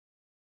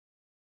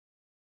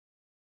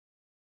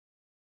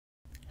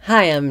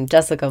Hi, I'm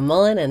Jessica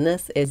Mullen, and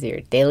this is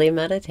your daily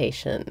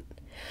meditation.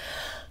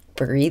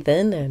 Breathe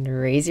in and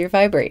raise your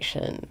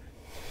vibration.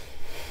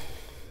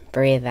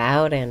 Breathe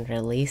out and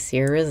release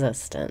your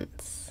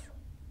resistance.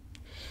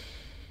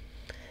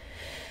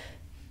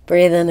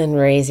 Breathe in and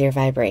raise your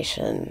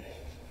vibration.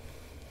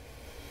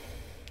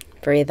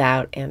 Breathe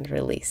out and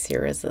release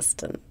your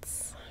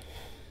resistance.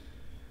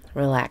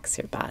 Relax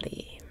your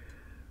body.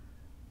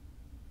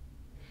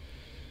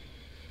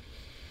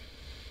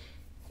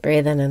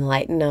 Breathe in and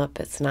lighten up.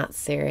 It's not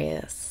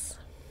serious.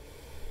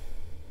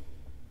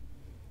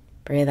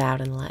 Breathe out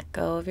and let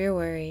go of your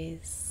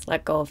worries.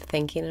 Let go of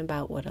thinking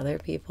about what other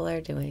people are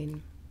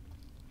doing.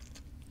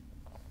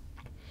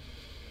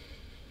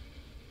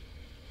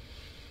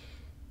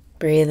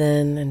 Breathe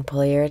in and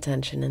pull your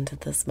attention into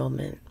this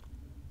moment.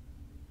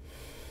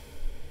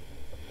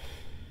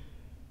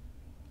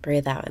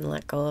 Breathe out and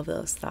let go of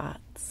those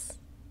thoughts.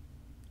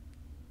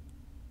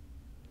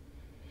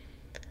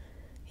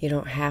 You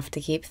don't have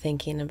to keep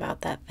thinking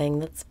about that thing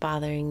that's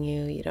bothering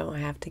you. You don't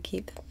have to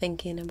keep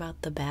thinking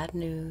about the bad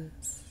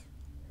news.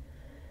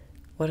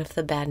 What if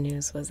the bad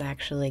news was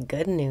actually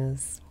good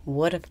news?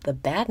 What if the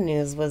bad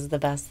news was the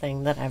best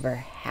thing that ever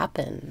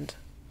happened?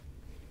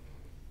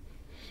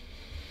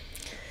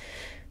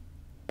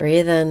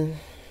 Breathe in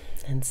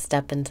and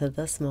step into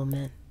this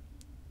moment.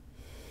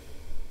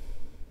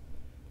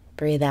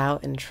 Breathe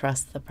out and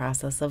trust the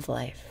process of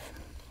life.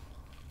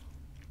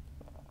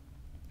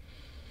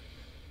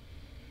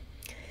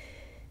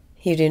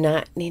 You do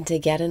not need to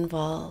get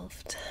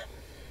involved.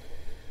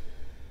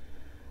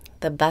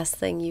 The best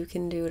thing you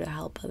can do to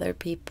help other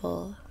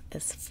people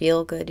is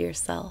feel good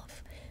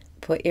yourself.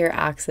 Put your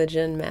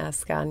oxygen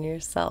mask on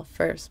yourself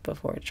first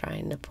before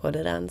trying to put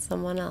it on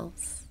someone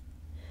else.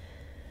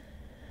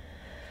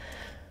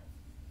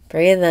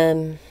 Breathe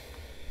in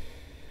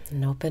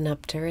and open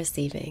up to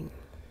receiving.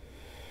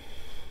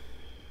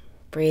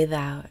 Breathe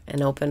out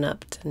and open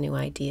up to new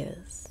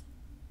ideas.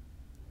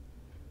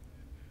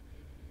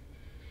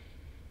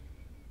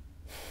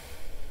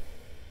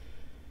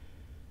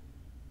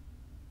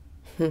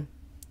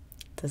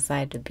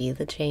 Decide to be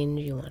the change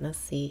you want to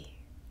see.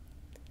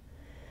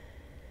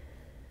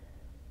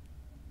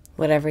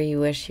 Whatever you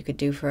wish you could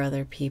do for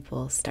other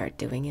people, start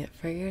doing it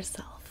for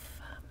yourself.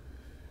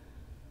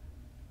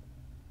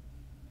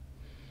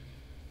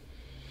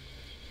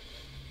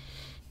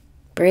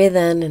 Breathe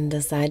in and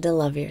decide to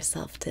love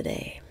yourself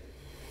today.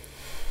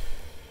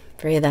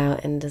 Breathe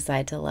out and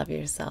decide to love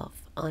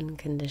yourself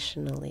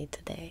unconditionally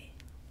today.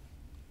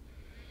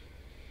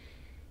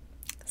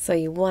 So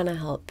you want to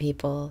help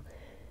people,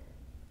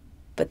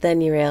 but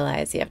then you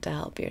realize you have to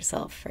help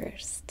yourself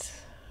first.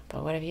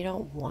 But what if you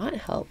don't want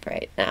help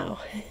right now?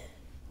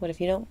 What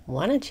if you don't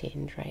want to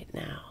change right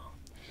now?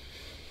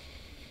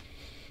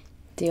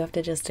 Do you have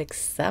to just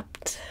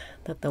accept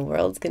that the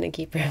world's going to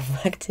keep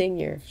reflecting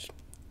your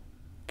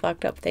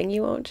fucked up thing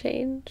you won't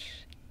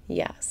change?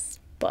 Yes,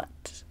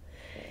 but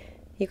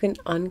you can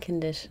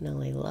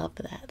unconditionally love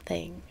that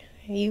thing.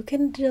 You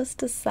can just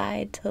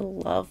decide to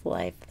love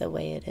life the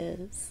way it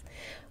is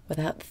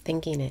without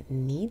thinking it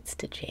needs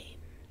to change.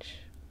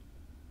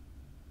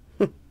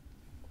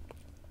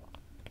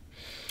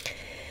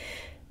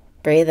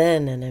 Breathe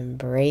in and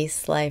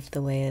embrace life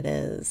the way it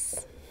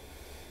is.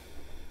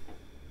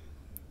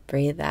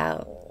 Breathe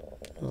out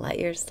and let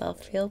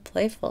yourself feel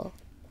playful.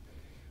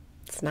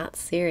 It's not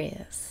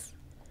serious.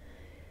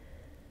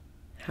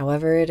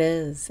 However it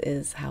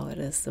is how it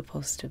is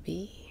supposed to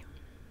be.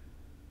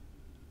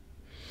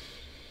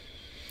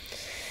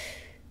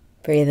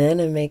 Breathe in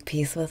and make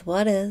peace with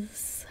what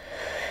is.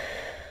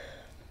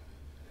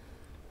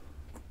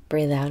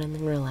 Breathe out and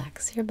then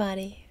relax your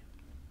body.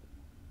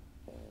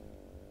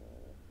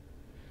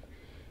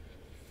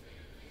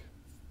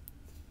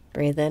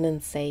 Breathe in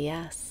and say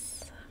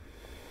yes.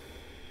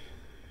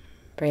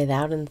 Breathe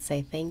out and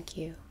say thank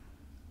you.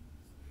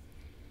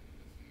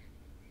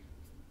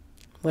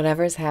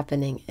 Whatever's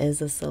happening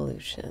is a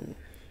solution.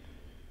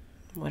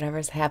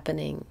 Whatever's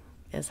happening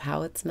is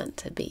how it's meant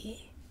to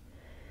be.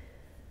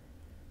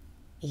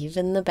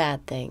 Even the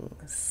bad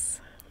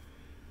things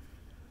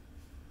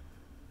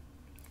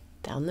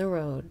down the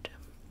road,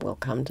 we'll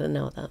come to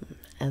know them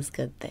as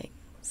good things.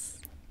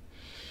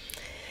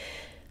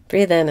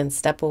 Breathe in and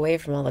step away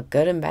from all the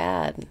good and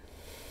bad.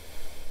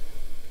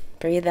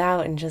 Breathe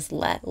out and just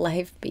let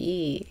life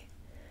be.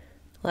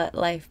 Let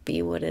life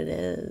be what it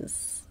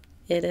is.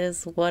 It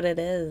is what it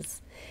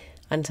is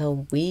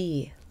until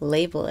we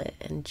label it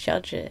and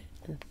judge it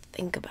and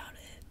think about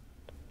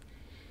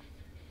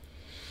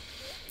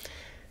it.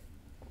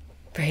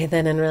 Breathe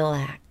in and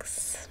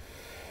relax.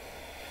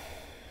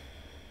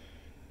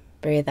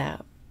 Breathe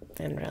out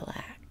and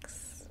relax.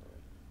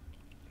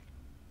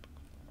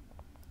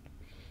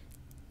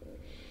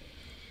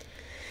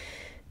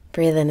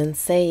 Breathe in and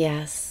say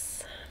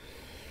yes.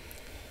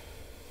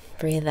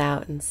 Breathe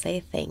out and say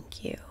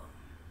thank you.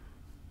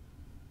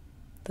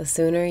 The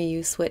sooner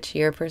you switch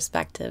your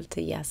perspective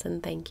to yes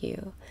and thank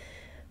you,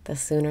 the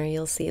sooner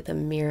you'll see the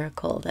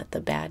miracle that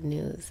the bad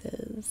news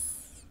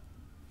is.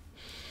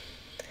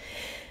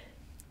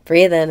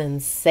 Breathe in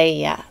and say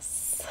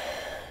yes.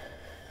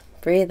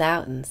 Breathe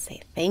out and say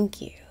thank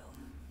you.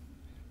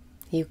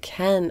 You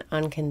can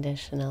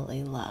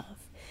unconditionally love,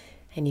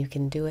 and you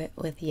can do it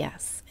with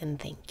yes and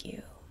thank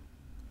you.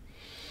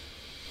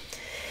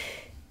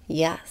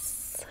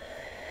 Yes.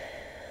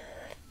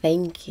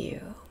 Thank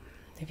you.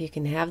 If you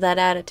can have that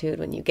attitude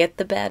when you get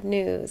the bad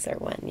news or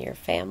when your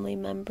family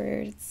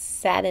member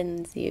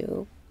saddens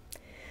you,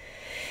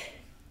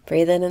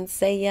 breathe in and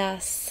say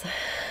yes.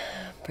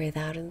 Breathe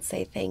out and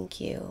say thank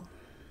you.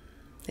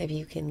 If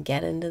you can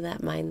get into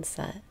that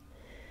mindset,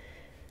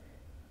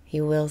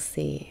 you will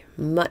see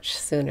much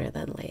sooner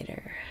than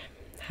later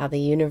how the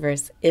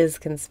universe is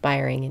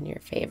conspiring in your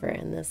favor,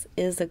 and this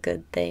is a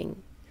good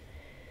thing.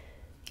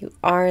 You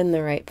are in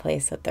the right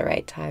place at the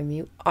right time.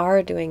 You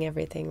are doing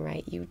everything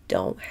right. You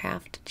don't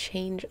have to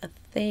change a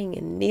thing,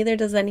 and neither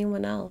does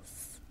anyone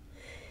else.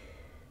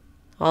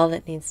 All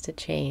that needs to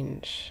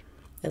change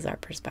is our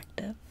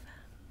perspective.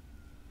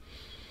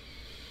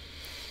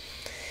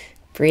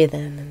 Breathe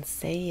in and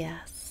say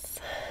yes.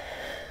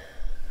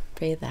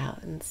 Breathe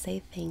out and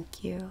say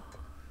thank you.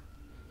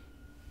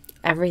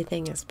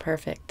 Everything is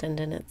perfect and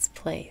in its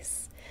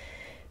place.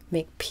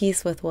 Make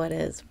peace with what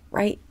is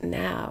right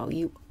now.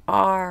 You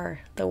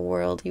are the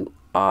world. You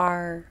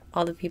are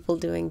all the people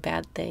doing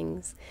bad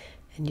things,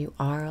 and you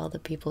are all the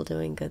people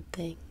doing good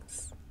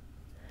things.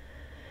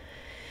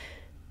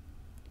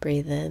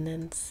 Breathe in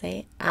and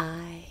say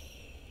I.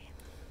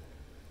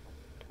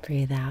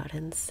 Breathe out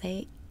and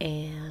say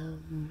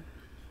am.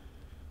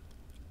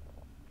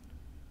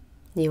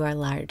 You are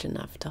large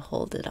enough to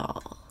hold it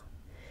all.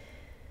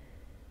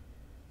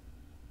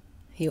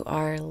 You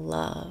are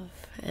love,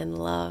 and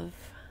love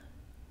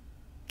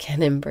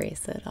can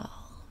embrace it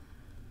all.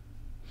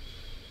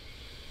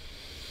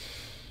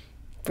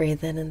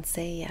 Breathe in and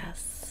say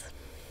yes.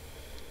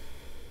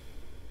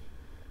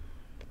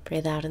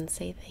 Breathe out and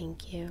say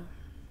thank you.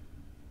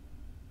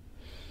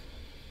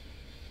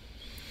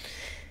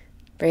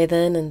 Breathe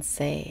in and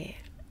say,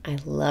 I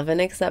love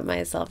and accept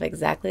myself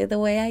exactly the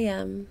way I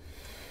am.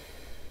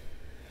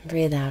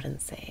 Breathe out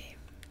and say,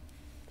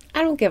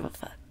 I don't give a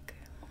fuck.